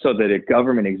workflows so that a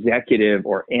government executive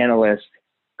or analyst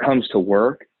comes to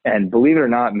work, and believe it or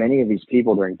not, many of these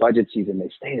people during budget season, they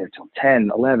stay there till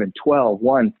 10, 11, 12,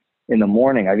 1 in the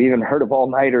morning. I've even heard of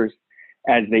all-nighters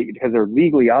because they're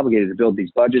legally obligated to build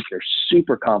these budgets. They're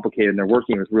super complicated and they're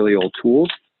working with really old tools.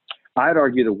 I'd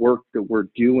argue the work that we're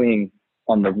doing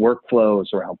on the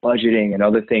workflows around budgeting and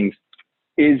other things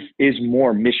is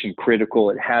more mission critical.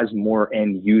 It has more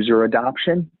end user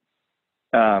adoption.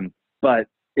 But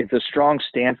it's a strong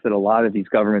stance that a lot of these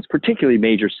governments, particularly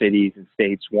major cities and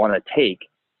states, want to take.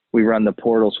 We run the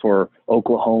portals for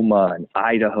Oklahoma and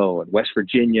Idaho and West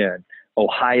Virginia, and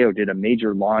Ohio did a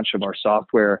major launch of our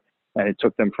software, and it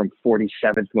took them from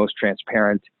 47th most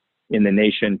transparent in the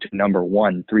nation to number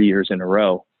one 3 years in a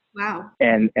row. Wow.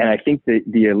 And I think that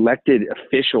the elected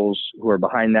officials who are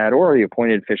behind that, or the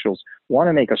appointed officials, want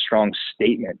to make a strong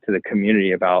statement to the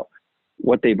community about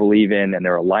what they believe in and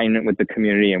their alignment with the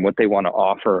community and what they want to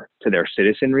offer to their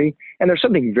citizenry. And there's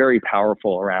something very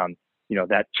powerful around,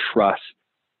 that trust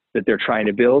that they're trying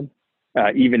to build,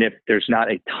 even if there's not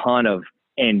a ton of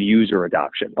end user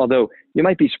adoption. Although you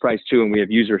might be surprised too, and we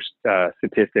have user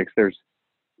statistics, there's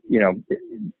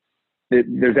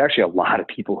actually a lot of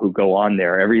people who go on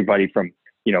there, everybody from,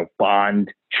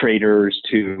 bond traders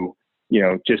to,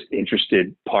 just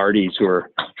interested parties who are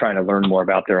trying to learn more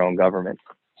about their own government.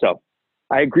 So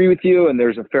I agree with you. And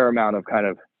there's a fair amount of kind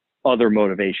of other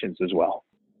motivations as well.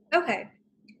 Okay.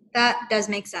 That does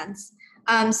make sense.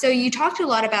 So you talked a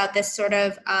lot about this sort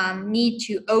of need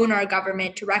to own our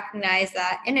government, to recognize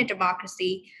that in a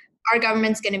democracy, our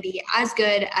government's going to be as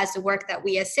good as the work that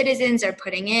we as citizens are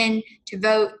putting in to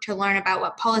vote, to learn about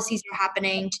what policies are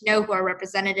happening, to know who our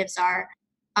representatives are.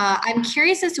 I'm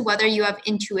curious as to whether you have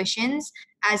intuitions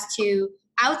as to,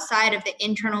 outside of the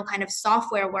internal kind of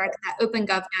software work that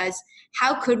OpenGov does,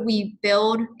 how could we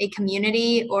build a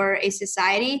community or a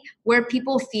society where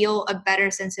people feel a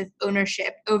better sense of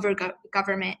ownership over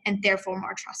government and therefore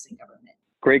more trust in government?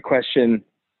 Great question.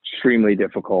 Extremely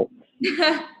difficult.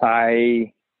 This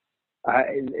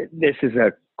is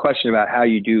a question about how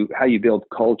you build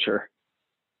culture.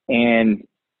 And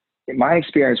my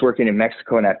experience working in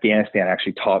Mexico and Afghanistan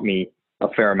actually taught me a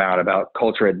fair amount about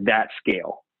culture at that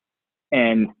scale.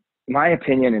 And my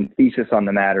opinion and thesis on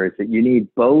the matter is that you need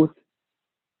both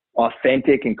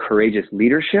authentic and courageous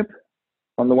leadership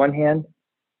on the one hand,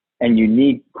 and you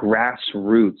need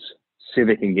grassroots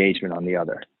civic engagement on the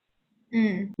other.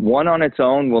 One on its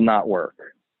own will not work.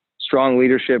 Strong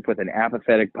leadership with an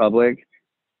apathetic public,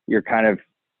 you're kind of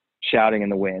shouting in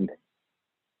the wind.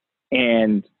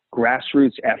 And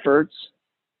grassroots efforts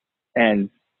and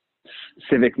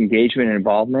civic engagement and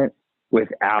involvement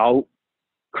without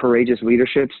courageous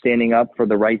leadership standing up for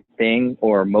the right thing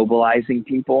or mobilizing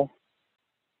people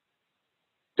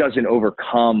doesn't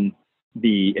overcome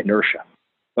the inertia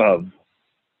of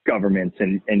governments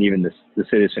and even the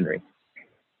citizenry.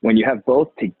 When you have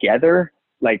both together,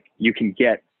 like you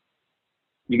get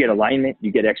alignment,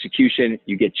 you get execution,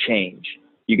 you get change,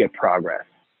 you get progress.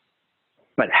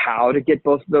 But how to get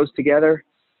both of those together,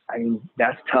 I mean,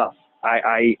 that's tough.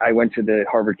 I went to the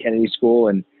Harvard Kennedy School,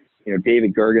 and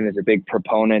David Gergen is a big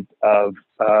proponent of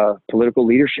political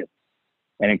leadership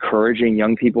and encouraging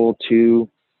young people to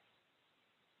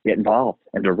get involved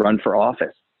and to run for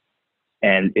office.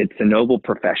 And it's a noble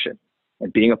profession.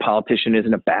 And being a politician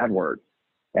isn't a bad word.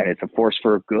 And it's a force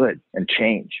for good and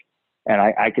change. And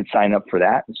I could sign up for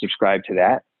that and subscribe to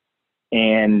that.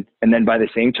 And then by the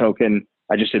same token,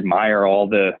 I just admire all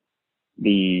the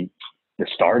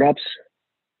startups,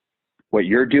 what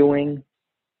you're doing,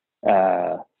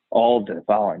 all the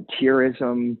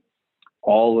volunteerism,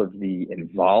 all of the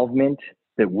involvement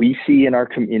that we see in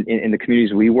in the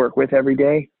communities we work with every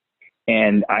day.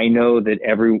 And I know that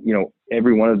every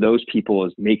one of those people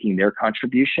is making their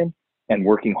contribution and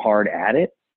working hard at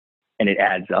it, and it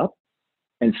adds up.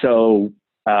 And so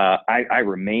I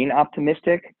remain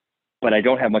optimistic, but I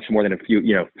don't have much more than a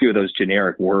few of those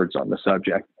generic words on the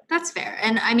subject. That's fair.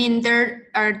 And I mean, there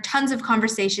are tons of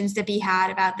conversations to be had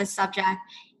about this subject.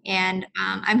 And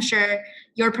I'm sure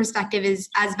your perspective is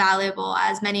as valuable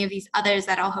as many of these others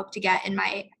that I'll hope to get in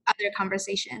my other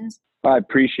conversations. I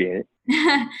appreciate it.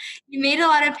 You made a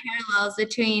lot of parallels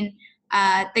between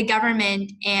the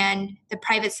government and the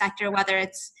private sector, whether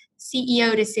it's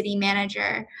CEO to city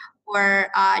manager,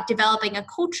 or developing a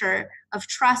culture of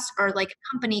trust, or like a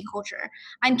company culture.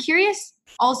 I'm curious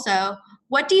also,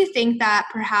 what do you think that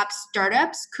perhaps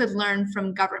startups could learn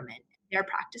from government, their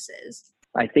practices?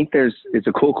 I think it's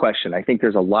a cool question. I think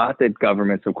there's a lot that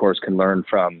governments, of course, can learn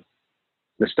from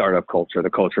the startup culture, the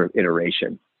culture of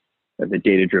iteration, the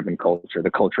data-driven culture,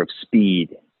 the culture of speed,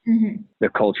 the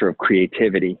culture of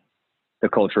creativity, the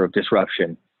culture of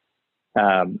disruption.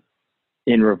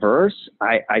 In reverse,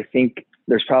 I think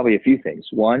there's probably a few things.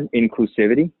 One,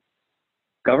 inclusivity.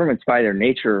 Governments by their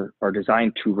nature are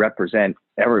designed to represent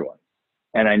everyone.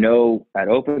 And I know at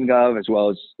OpenGov, as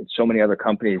well as so many other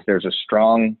companies, there's a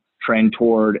strong trend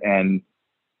toward and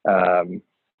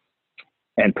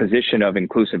position of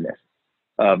inclusiveness,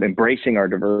 of embracing our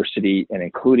diversity and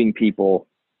including people,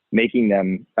 making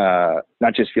them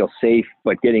not just feel safe,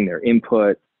 but getting their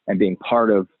input and being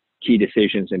part of key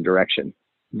decisions and direction.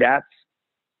 That's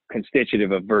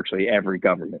constitutive of virtually every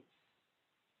government.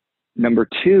 Number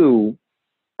two,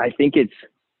 I think it's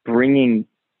bringing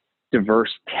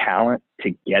diverse talent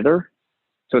together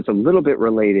So it's a little bit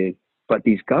related, but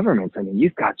these governments, I mean,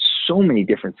 you've got so many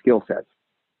different skill sets,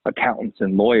 accountants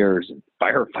and lawyers and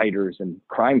firefighters and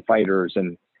crime fighters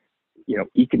and,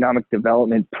 economic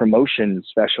development promotion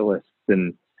specialists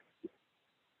and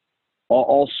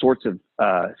all sorts of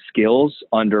skills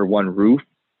under one roof,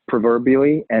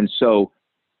 proverbially. And so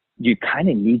you kind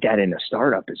of need that in a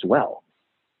startup as well,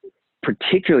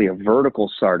 particularly a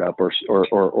vertical startup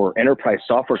or enterprise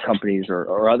software companies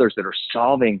or others that are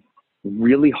solving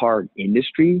really hard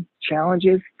industry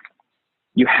challenges.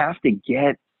 You have to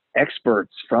get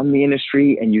experts from the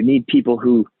industry, and you need people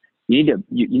who you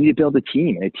need to build a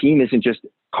team. And a team isn't just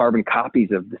carbon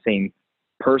copies of the same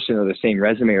person or the same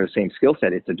resume or the same skill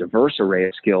set. It's a diverse array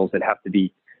of skills that have to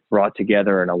be brought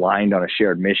together and aligned on a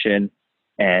shared mission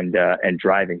and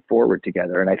driving forward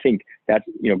together. And I think that,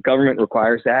 government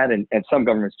requires that, and some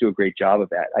governments do a great job of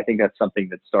that. I think that's something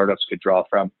that startups could draw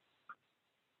from.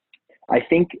 I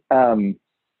think there's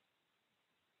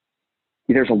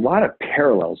a lot of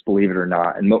parallels, believe it or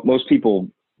not, and most people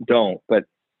don't, but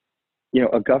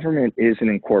a government is an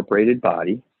incorporated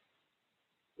body.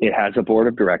 It has a board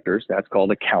of directors. That's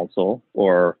called a council,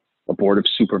 or a board of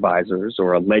supervisors,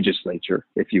 or a legislature,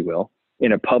 if you will.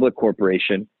 In a public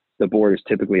corporation, the board is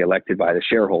typically elected by the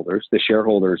shareholders. The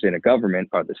shareholders in a government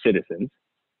are the citizens,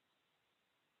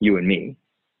 you and me.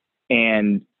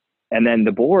 And then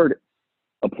the board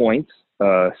appoints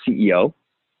a CEO,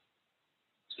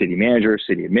 city manager,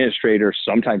 city administrator.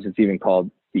 Sometimes it's even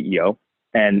called CEO.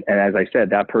 And as I said,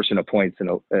 that person appoints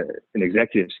an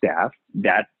executive staff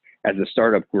that, as the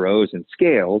startup grows and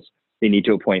scales, they need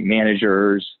to appoint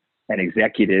managers and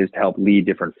executives to help lead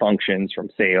different functions, from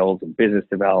sales and business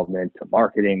development to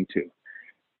marketing to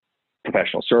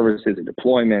professional services and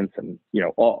deployments, and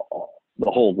all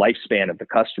the whole lifespan of the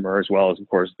customer, as well as, of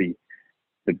course, the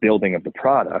building of the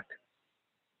product.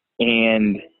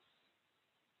 And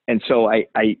so I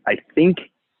think,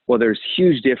 well, there's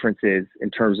huge differences in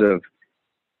terms of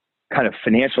kind of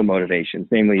financial motivations.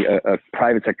 Namely, a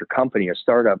private sector company, a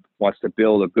startup, wants to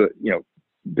build a good,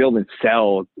 build and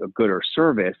sell a good or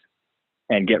service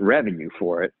and get revenue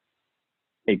for it.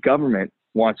 A government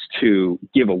wants to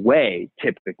give away,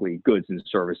 typically, goods and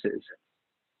services,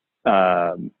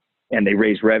 and they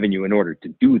raise revenue in order to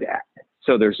do that.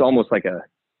 So there's almost like a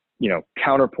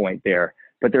counterpoint there,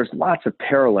 but there's lots of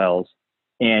parallels,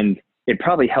 and it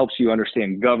probably helps you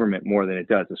understand government more than it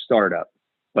does a startup.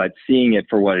 But seeing it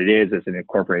for what it is, as an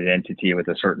incorporated entity with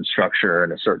a certain structure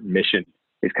and a certain mission,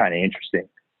 is kind of interesting.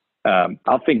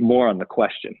 I'll think more on the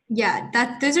question.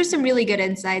 Yeah, those are some really good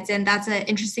insights, and that's an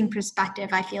interesting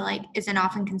perspective I feel like isn't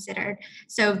often considered.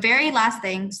 So very last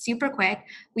thing, super quick,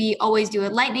 we always do a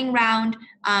lightning round,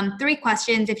 3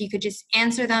 questions, if you could just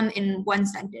answer them in one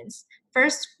sentence.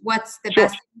 First, what's the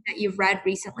best thing that you've read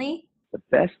recently? The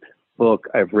best book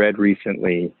I've read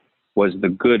recently was The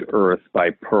Good Earth by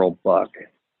Pearl Buck.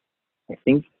 I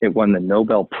think it won the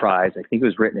Nobel Prize. I think it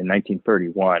was written in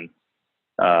 1931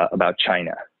 about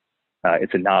China.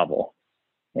 It's a novel.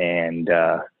 And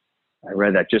I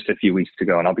read that just a few weeks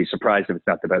ago, and I'll be surprised if it's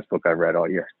not the best book I've read all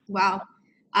year. Wow.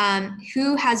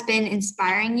 Who has been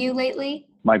inspiring you lately?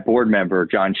 My board member,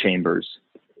 John Chambers.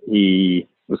 He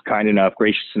was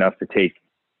gracious enough to take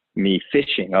me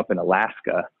fishing up in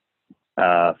Alaska,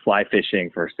 fly fishing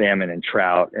for salmon and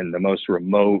trout in the most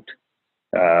remote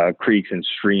creeks and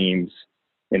streams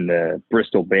in the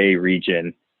Bristol Bay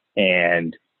region.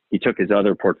 And he took his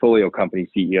other portfolio company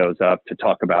CEOs up to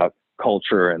talk about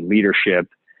culture and leadership,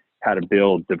 how to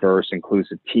build diverse,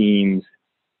 inclusive teams,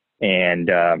 and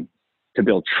to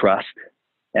build trust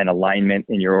and alignment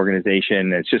in your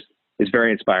organization. It's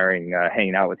very inspiring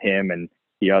hanging out with him and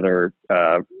the other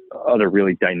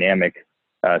really dynamic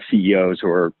CEOs who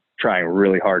are trying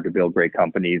really hard to build great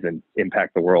companies and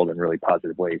impact the world in really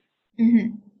positive ways.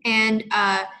 Mm-hmm. And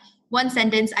one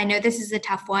sentence, I know this is a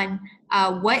tough one.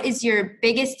 What is your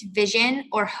biggest vision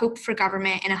or hope for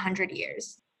government in 100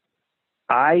 years?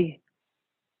 I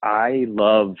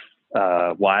love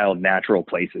wild natural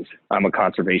places. I'm a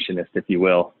conservationist, if you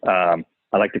will. I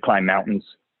like to climb mountains.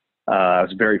 I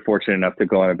was very fortunate enough to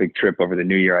go on a big trip over the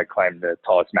New Year. I climbed the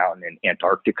tallest mountain in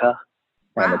Antarctica.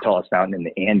 Wow. And the tallest mountain in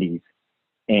the Andes.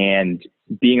 And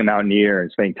being a mountaineer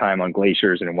and spending time on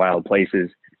glaciers and in wild places,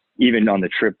 even on the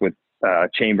trip with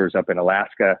Chambers up in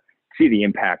Alaska, see the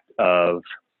impact of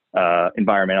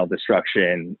environmental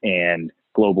destruction and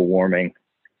global warming.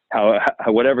 How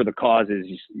whatever the cause is,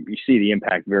 you see the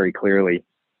impact very clearly.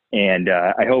 And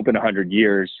I hope in 100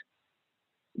 years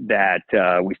that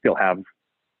we still have,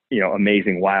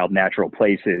 amazing wild natural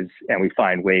places, and we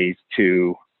find ways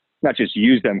to not just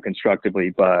use them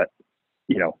constructively, but,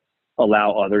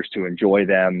 allow others to enjoy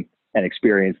them and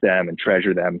experience them and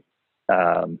treasure them.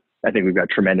 I think we've got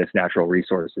tremendous natural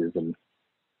resources, and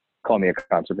call me a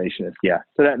conservationist. Yeah.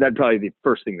 So that'd probably be the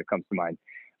first thing that comes to mind.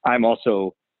 I'm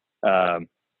also a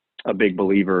big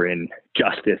believer in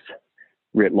justice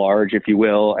writ large, if you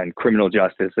will, and criminal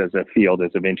justice as a field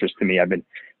is of interest to me. I've been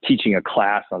teaching a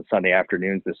class on Sunday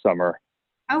afternoons this summer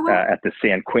at the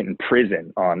San Quentin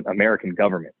prison on American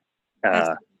government.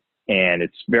 And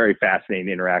it's very fascinating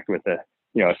to interact with a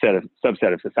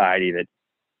subset of society that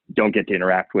don't get to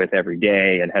interact with every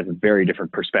day and has a very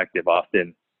different perspective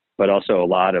often, but also a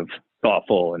lot of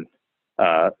thoughtful and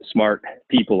smart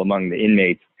people among the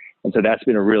inmates. And so that's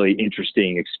been a really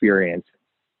interesting experience.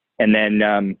 And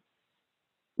then,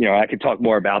 I could talk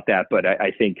more about that, but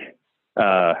I think,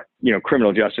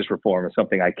 criminal justice reform is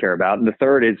something I care about. And the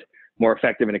third is more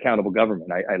effective and accountable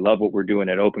government. I love what we're doing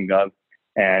at OpenGov,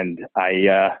 and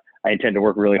I intend to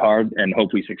work really hard and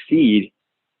hope we succeed.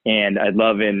 And I'd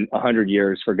love in 100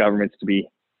 years for governments to be,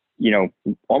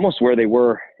 almost where they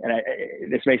were. And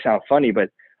this may sound funny,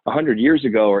 but 100 years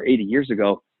ago or 80 years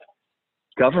ago,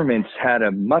 governments had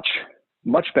a much,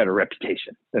 much better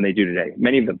reputation than they do today.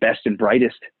 Many of the best and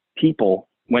brightest people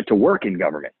went to work in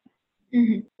government.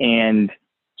 Mm-hmm. And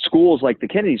schools like the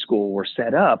Kennedy School were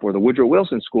set up, or the Woodrow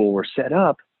Wilson School were set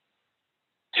up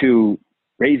to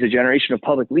raise a generation of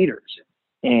public leaders.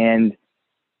 And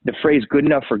the phrase "good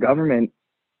enough for government"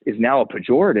 is now a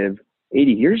pejorative.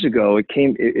 80 years ago,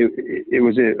 it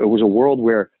was a world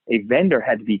where a vendor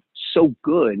had to be so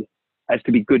good as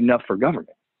to be good enough for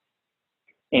government.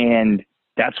 And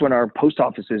that's when our post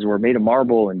offices were made of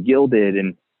marble and gilded,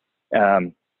 and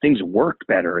things worked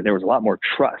better. There was a lot more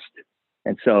trust.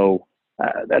 And so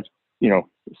that's,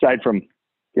 aside from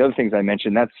the other things I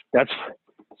mentioned, that's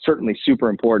certainly super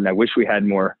important. I wish we had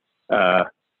more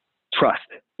trust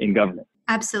in government.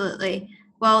 Absolutely.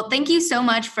 Well, thank you so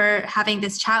much for having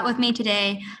this chat with me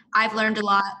today. I've learned a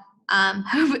lot.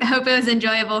 Hope it was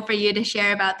enjoyable for you to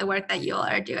share about the work that you all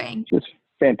are doing. It's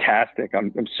fantastic.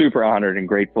 I'm super honored and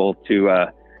grateful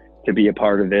to be a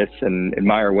part of this and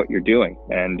admire what you're doing,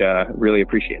 and really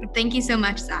appreciate it. Thank you so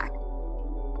much, Zach.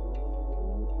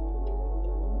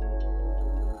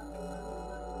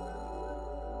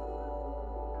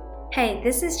 Hey,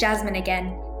 this is Jasmine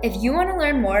again. If you want to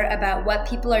learn more about what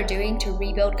people are doing to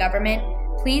rebuild government,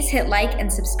 please hit like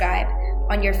and subscribe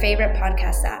on your favorite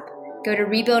podcast app. Go to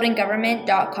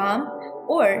rebuildinggovernment.com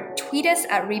or tweet us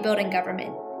at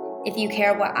rebuildinggovernment. If you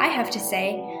care what I have to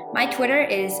say, my Twitter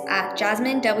is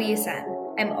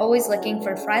 @JasmineWSen. I'm always looking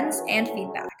for friends and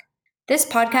feedback. This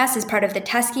podcast is part of the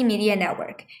Teskey Media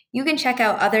Network. You can check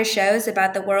out other shows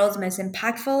about the world's most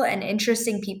impactful and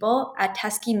interesting people at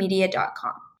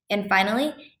teskeymedia.com. And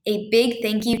finally, a big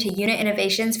thank you to Unit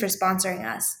Innovations for sponsoring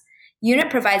us. Unit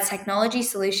provides technology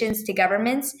solutions to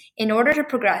governments in order to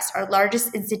progress our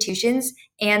largest institutions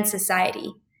and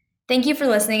society. Thank you for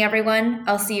listening, everyone.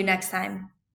 I'll see you next time.